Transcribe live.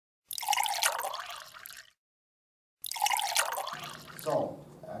So,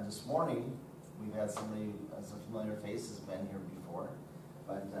 this morning, we've had somebody, as a familiar face, has been here before,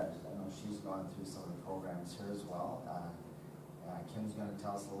 but I know she's gone through some of the programs here as well. Kim's going to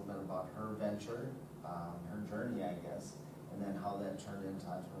tell us a little bit about her venture, her journey, I guess, and then how that turned into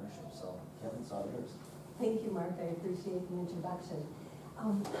entrepreneurship. So, Kim, it's all yours. Thank you, Mark. I appreciate the introduction.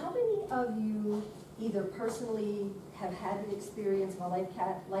 How many of you either personally have had an experience of a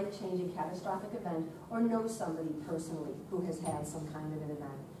life-changing catastrophic event or know somebody personally who has had some kind of an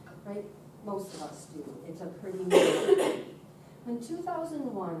event, right? Most of us do. It's a pretty new thing. In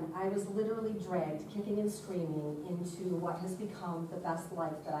 2001, I was literally dragged, kicking and screaming, into what has become the best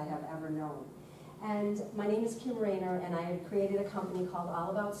life that I have ever known. And my name is Kim Rayner, and I have created a company called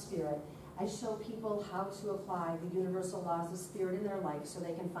All About Spirit. I show people how to apply the universal laws of spirit in their life so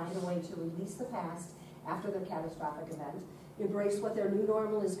they can find a way to release the past after their catastrophic event, embrace what their new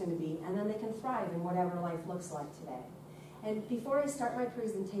normal is going to be, and then they can thrive in whatever life looks like today. And before I start my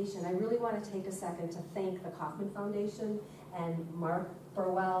presentation, I really want to take a second to thank the Kauffman Foundation and Mark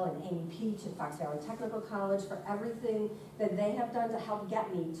Burwell and Amy Peach at Fox Valley Technical College for everything that they have done to help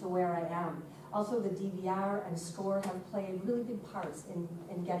get me to where I am. Also, the DVR and SCORE have played really big parts in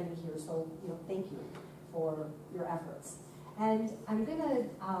getting me here, so thank you for your efforts. And I'm going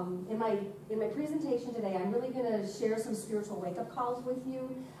to, in my presentation today, I'm really going to share some spiritual wake-up calls with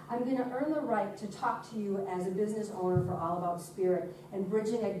you. I'm going to earn the right to talk to you as a business owner for All About Spirit and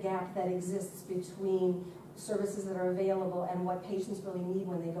bridging a gap that exists between services that are available and what patients really need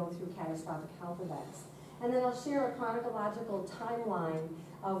when they go through catastrophic health events. And then I'll share a chronological timeline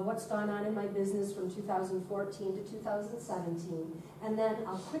of what's gone on in my business from 2014 to 2017. And then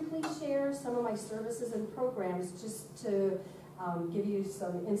I'll quickly share some of my services and programs just to give you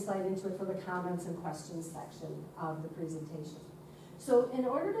some insight into it for the comments and questions section of the presentation. So in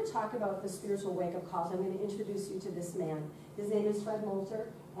order to talk about the spiritual wake-up calls, I'm going to introduce you to this man. His name is Fred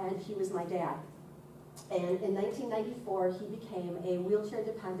Moulter, and he was my dad. And in 1994, he became a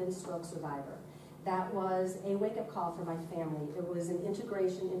wheelchair-dependent stroke survivor. That was a wake-up call for my family. It was an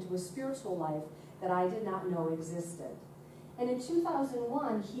integration into a spiritual life that I did not know existed. And in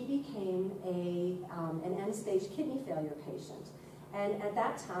 2001, he became an end-stage kidney failure patient. And at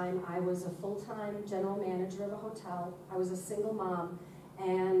that time, I was a full-time general manager of a hotel. I was a single mom,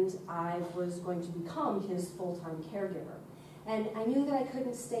 and I was going to become his full-time caregiver. And I knew that I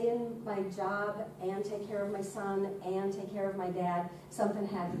couldn't stay in my job and take care of my son and take care of my dad. Something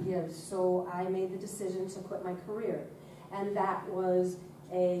had to give. So I made the decision to quit my career. And that was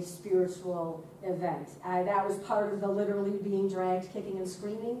a spiritual event. That was part of the literally being dragged, kicking and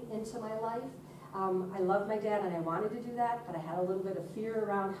screaming into my life. I loved my dad and I wanted to do that, but I had a little bit of fear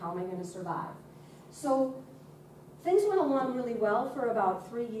around how am I going to survive. So things went along really well for about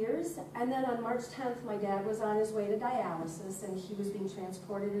 3 years, and then on March 10th, my dad was on his way to dialysis, and he was being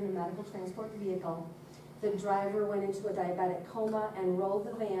transported in a medical transport vehicle. The driver went into a diabetic coma and rolled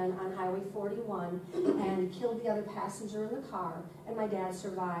the van on Highway 41 and killed the other passenger in the car, and my dad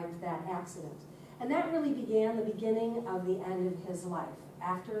survived that accident. And that really began the beginning of the end of his life.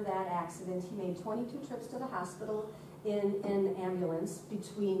 After that accident, he made 22 trips to the hospital in an ambulance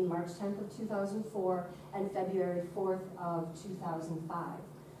between March 10th of 2004 and February 4th of 2005.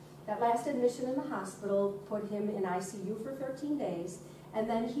 That last admission in the hospital put him in ICU for 13 days, and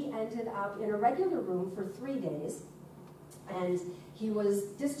then he ended up in a regular room for 3 days, and he was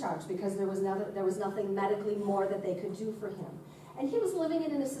discharged because there was nothing medically more that they could do for him. And he was living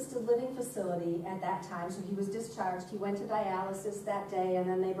in an assisted living facility at that time, so he was discharged. He went to dialysis that day, and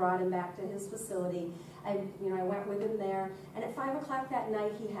then they brought him back to his facility. I went with him there, and at 5 o'clock that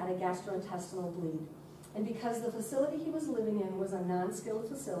night, he had a gastrointestinal bleed. And because the facility he was living in was a non-skilled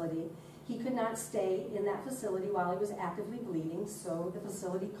facility, he could not stay in that facility while he was actively bleeding, so the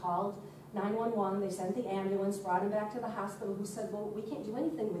facility called 911. They sent the ambulance, brought him back to the hospital, who said, well, we can't do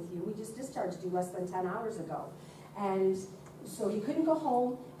anything with you. We just discharged you less than 10 hours ago. And so he couldn't go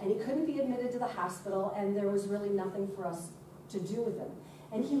home, and he couldn't be admitted to the hospital, and there was really nothing for us to do with him.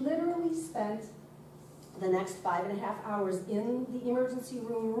 And he literally spent the next 5.5 hours in the emergency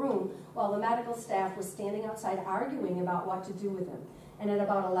room while the medical staff was standing outside arguing about what to do with him. And at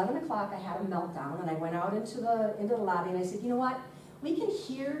about 11 o'clock, I had a meltdown, and I went out into the lobby, and I said, you know what? We can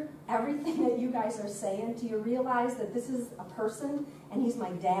hear everything that you guys are saying. Do you realize that this is a person, and he's my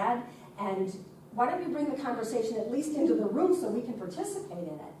dad, and why don't you bring the conversation at least into the room so we can participate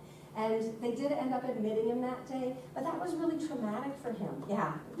in it? And they did end up admitting him that day, but that was really traumatic for him.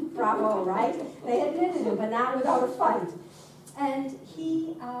 Yeah, bravo, right? They admitted him, but not without a fight. And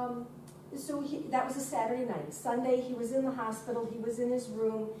that was a Saturday night. Sunday, he was in the hospital, he was in his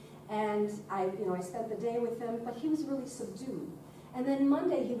room, and I spent the day with him, but he was really subdued. And then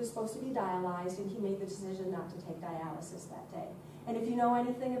Monday he was supposed to be dialyzed, and he made the decision not to take dialysis that day. And if you know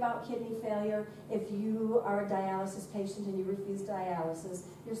anything about kidney failure, if you are a dialysis patient and you refuse dialysis,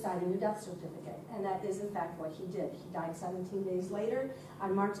 you're signing your death certificate. And that is in fact what he did. He died 17 days later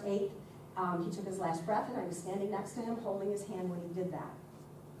on March 8th. He took his last breath, and I was standing next to him holding his hand when he did that.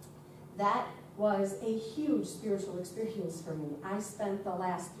 That was a huge spiritual experience for me. I spent the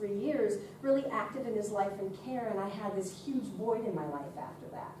last 3 years really active in his life and care, and I had this huge void in my life after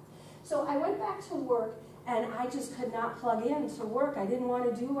that. So I went back to work, and I just could not plug in to work. I didn't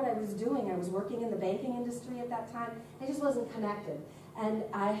want to do what I was doing. I was working in the banking industry at that time. I just wasn't connected. And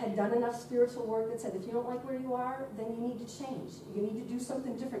I had done enough spiritual work that said, if you don't like where you are, then you need to change. You need to do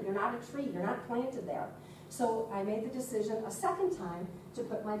something different. You're not a tree. You're not planted there. So I made the decision a second time to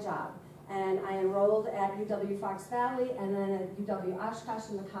quit my job. And I enrolled at UW Fox Valley and then at UW Oshkosh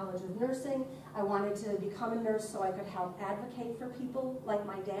in the College of Nursing. I wanted to become a nurse so I could help advocate for people like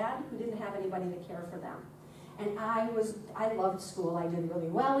my dad who didn't have anybody to care for them. And I loved school. I did really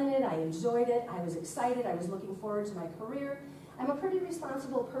well in it. I enjoyed it. I was excited. I was looking forward to my career. I'm a pretty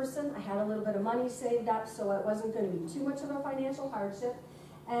responsible person. I had a little bit of money saved up, so it wasn't going to be too much of a financial hardship.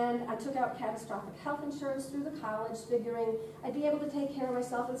 And I took out catastrophic health insurance through the college, figuring I'd be able to take care of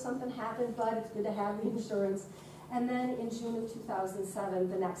myself if something happened, but it's good to have the insurance. And then in June of 2007,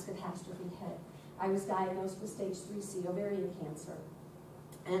 the next catastrophe hit. I was diagnosed with stage 3C ovarian cancer.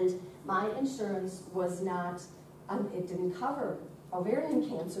 And my insurance was not, it didn't cover ovarian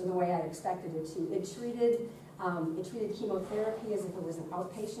cancer the way I expected it to. It treated chemotherapy as if it was an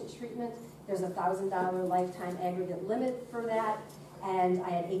outpatient treatment. There's a $1,000 lifetime aggregate limit for that. And I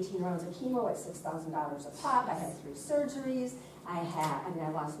had 18 rounds of chemo at $6,000 a pop. I had 3 surgeries. I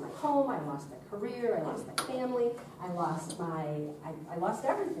lost my home. I lost my career. I lost my family. I lost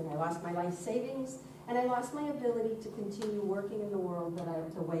everything. I lost my life savings, and I lost my ability to continue working in the world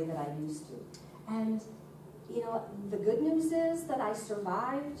the way that I used to. And you know, the good news is that I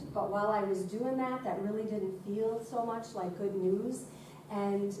survived. But while I was doing that, that really didn't feel so much like good news.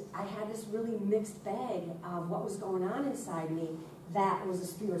 And I had this really mixed bag of what was going on inside me. That was a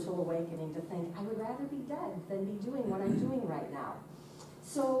spiritual awakening to think, I would rather be dead than be doing what I'm doing right now.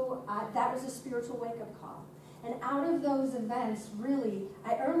 So that was a spiritual wake-up call. And out of those events, really,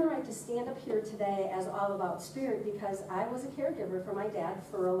 I earned the right to stand up here today as all about spirit because I was a caregiver for my dad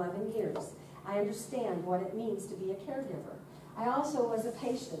for 11 years. I understand what it means to be a caregiver. I also was a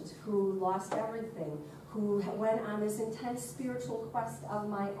patient who lost everything, who went on this intense spiritual quest of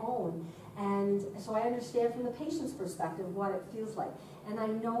my own. And so I understand from the patient's perspective what it feels like. And I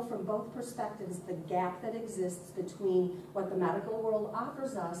know from both perspectives the gap that exists between what the medical world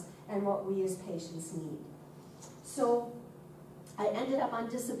offers us and what we as patients need. So I ended up on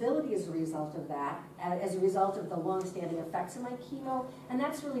disability as a result of that, as a result of the long-standing effects of my chemo, and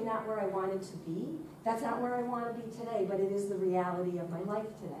that's really not where I wanted to be. That's not where I want to be today, but it is the reality of my life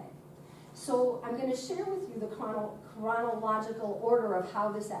today. So I'm going to share with you the chronological order of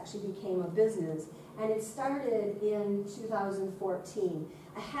how this actually became a business, and it started in 2014.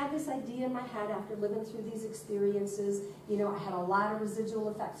 I had this idea in my head after living through these experiences. You know, I had a lot of residual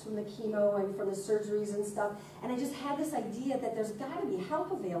effects from the chemo and from the surgeries and stuff, and I just had this idea that there's got to be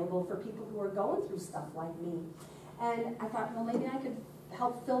help available for people who are going through stuff like me. And I thought, well, maybe I could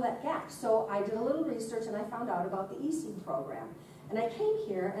help fill that gap. So I did a little research, and I found out about the EC program. And I came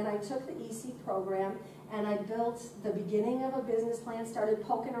here, and I took the EC program, and I built the beginning of a business plan, started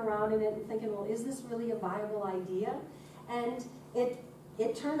poking around in it and thinking, well, is this really a viable idea? And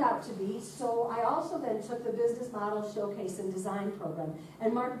it turned out to be. So I also then took the business model showcase and design program.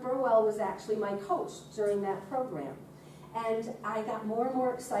 And Mark Burwell was actually my coach during that program. And I got more and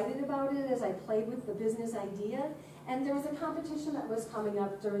more excited about it as I played with the business idea. And there was a competition that was coming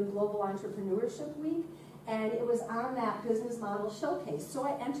up during Global Entrepreneurship Week. And it was on that business model showcase. So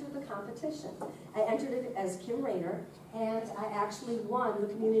I entered the competition. I entered it as Kim Rayner, and I actually won the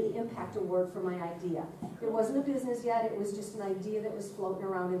Community Impact Award for my idea. It wasn't a business yet, it was just an idea that was floating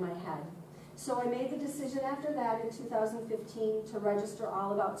around in my head. So I made the decision after that in 2015 to register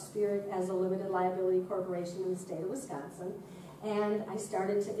All About Spirit as a limited liability corporation in the state of Wisconsin. And I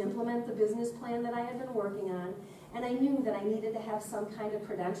started to implement the business plan that I had been working on. And I knew that I needed to have some kind of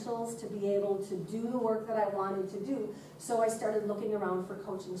credentials to be able to do the work that I wanted to do. So I started looking around for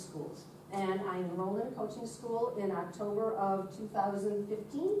coaching schools. And I enrolled in a coaching school in October of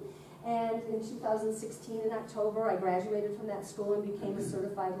 2015. And in 2016, in October, I graduated from that school and became a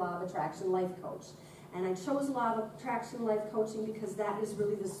certified Law of Attraction life coach. And I chose Law of Attraction life coaching because that is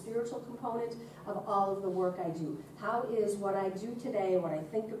really the spiritual component of all of the work I do. How is what I do today, what I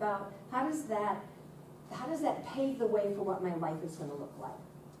think about, how does that how does that pave the way for what my life is going to look like?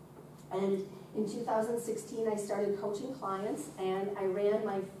 And in 2016, I started coaching clients, and I ran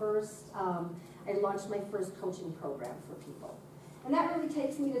my first, I launched my first coaching program for people. And that really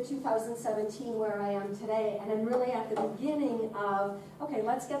takes me to 2017, where I am today, and I'm really at the beginning of, okay,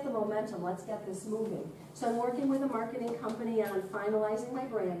 let's get the momentum, let's get this moving. So I'm working with a marketing company on finalizing my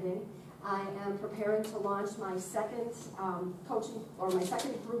branding. I am preparing to launch my second coaching, or my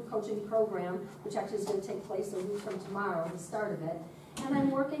second group coaching program, which actually is going to take place a week from tomorrow, the start of it. And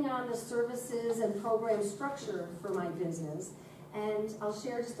I'm working on the services and program structure for my business. And I'll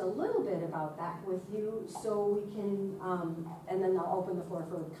share just a little bit about that with you so we can, and then I'll open the floor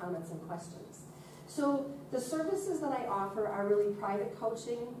for comments and questions. So the services that I offer are really private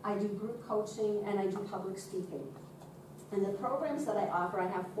coaching, I do group coaching, and I do public speaking. And the programs that I offer, I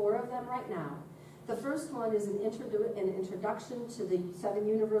have 4 of them right now. The first one is an introduction to the 7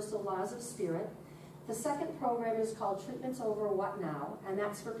 universal laws of spirit. The second program is called Treatments Over What Now, and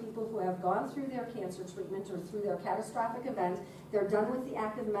that's for people who have gone through their cancer treatment or through their catastrophic event. They're done with the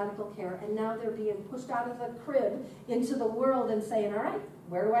active medical care, and now they're being pushed out of the crib into the world and saying, all right,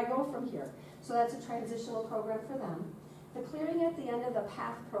 where do I go from here? So that's a transitional program for them. The Clearing at the End of the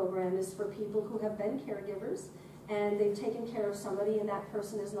Path program is for people who have been caregivers, and they've taken care of somebody, and that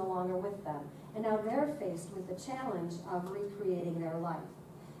person is no longer with them. And now they're faced with the challenge of recreating their life.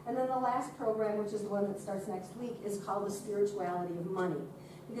 And then the last program, which is the one that starts next week, is called The Spirituality of Money.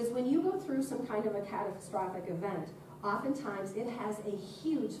 Because when you go through some kind of a catastrophic event, oftentimes it has a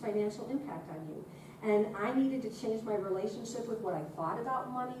huge financial impact on you. And I needed to change my relationship with what I thought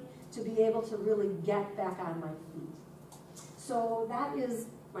about money to be able to really get back on my feet. So that is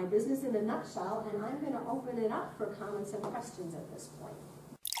my business in a nutshell, and I'm going to open it up for comments and questions at this point.